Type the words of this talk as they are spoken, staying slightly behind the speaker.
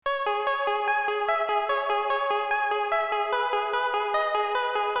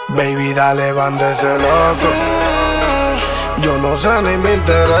Baby, dale, van de ese loco. Yo no sé ni me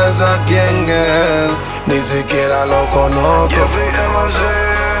interesa quién es él, ni siquiera lo conozco.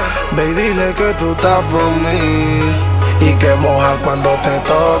 Baby, dile que tú estás por mí y que moja cuando te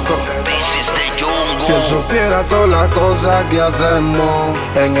toco. Si él supiera todas las cosas que hacemos,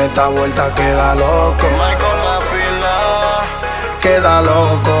 en esta vuelta queda loco. Michael La Pila, queda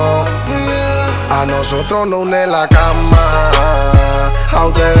loco. A nosotros nos une la cama, a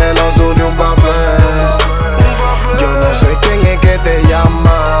ustedes los une un papel. Yo no sé quién es que te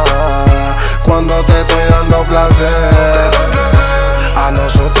llama cuando te estoy dando placer. A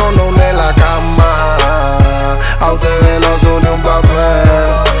nosotros nos une la cama, a ustedes los une un papel.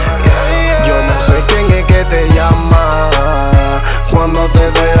 Yo no sé quién es que te llama cuando te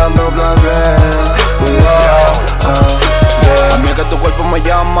estoy dando placer. A mí es que tu cuerpo me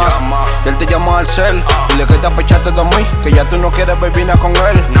llama, que él te llama al cel. Dile que te apechaste de mí, que ya tú no quieres baby nada con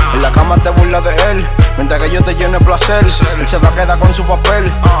él. En la cama te burlas de él, mientras que yo te lleno de placer. Él se va a quedar con su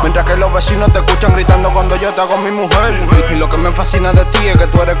papel, mientras que los vecinos te escuchan gritando cuando yo te hago mi mujer. Y lo que me fascina de ti es que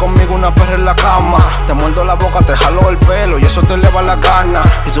tú eres conmigo una perra en la cama. Te muerdo la boca, te jalo el pelo y eso te eleva la gana.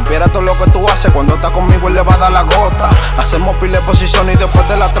 Si supiera todo lo que tú haces cuando estás conmigo, él le va a dar la gota. Hacemos pile de posición y después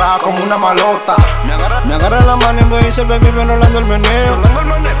te la traes como una malota. Me agarra la mano y me dice baby ven rolando el meneo,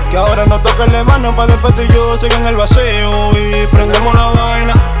 que ahora no toque el mano pa' después tú y yo sigue en el vacío. Y prendemos la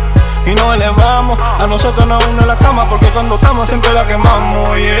vaina y nos elevamos. A nosotros nos une la cama porque cuando estamos siempre la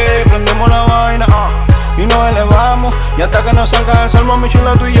quemamos. Y prendemos la vaina y nos elevamos. Y hasta que nos salga el salmo, mi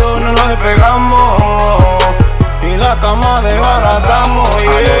chula, tú y yo no nos despegamos. Y la cama desbaratamos. A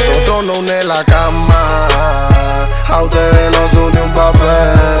nosotros nos une la cama, a ustedes los une un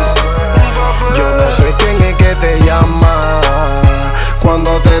papel. Yo no sé quién es que te llama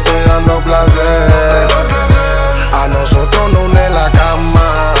cuando te estoy dando placer. A nosotros nos une la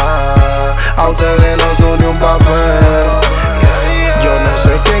cama, a ustedes los une un papel. Yo no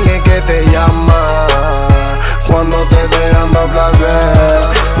sé quién es que te llama cuando te estoy dando placer.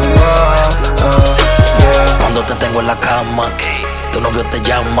 Cuando te tengo en la cama, tu novio te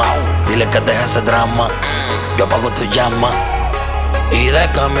llama, dile que deje ese drama. Yo apago tu llama y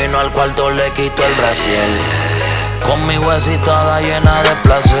de camino al cuarto le quito el brasier. Con mi huesitada llena de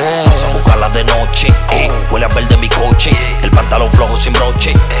placer. Paso a buscarla de noche, huele a verde mi coche. El pantalón flojo sin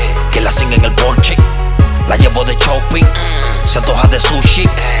broche, que la singa en el porche. La llevo de shopping, se antoja de sushi.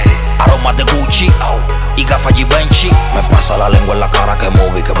 Aromas de Gucci y gafas Givenchy. Me pasa la lengua en la cara que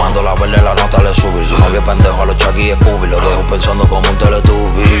movie, quemando la verde la nota le subí. Su novio pendejo a los Chucky y Scooby, lo dejo pensando como un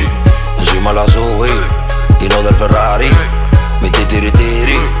Teletubby. Encima la subí y no del Ferrari. Mi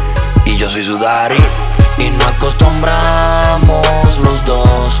titiritiri y yo soy su daddy. Y nos acostumbramos los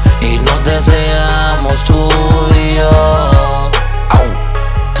dos y nos deseamos tú y yo. Au,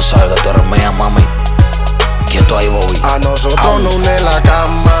 tú sabes que tú eres mía, mami. Quieto ahí, Bobby. A nosotros nos une la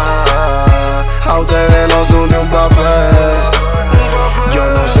cama, a ustedes los une un papel. Yo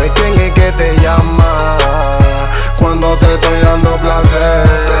no sé quién es que te llama cuando te estoy dando placer.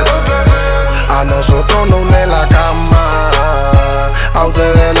 A nosotros nos une la cama, a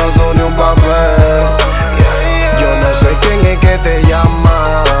ustedes los une un papel. Yo no sé quién es que te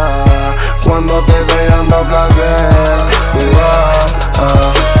llama cuando te estoy dando placer.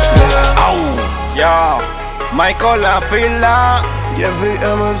 Yo, Michael La Pila, Yefrimc,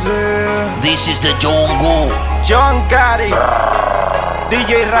 This is the jhon, gotty,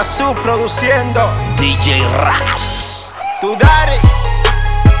 DJ Rasuk produciendo, DJ Rasuk, tu daddy,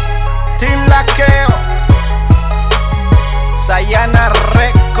 Team Laqueo, Sayana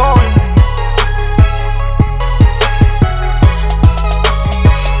Record.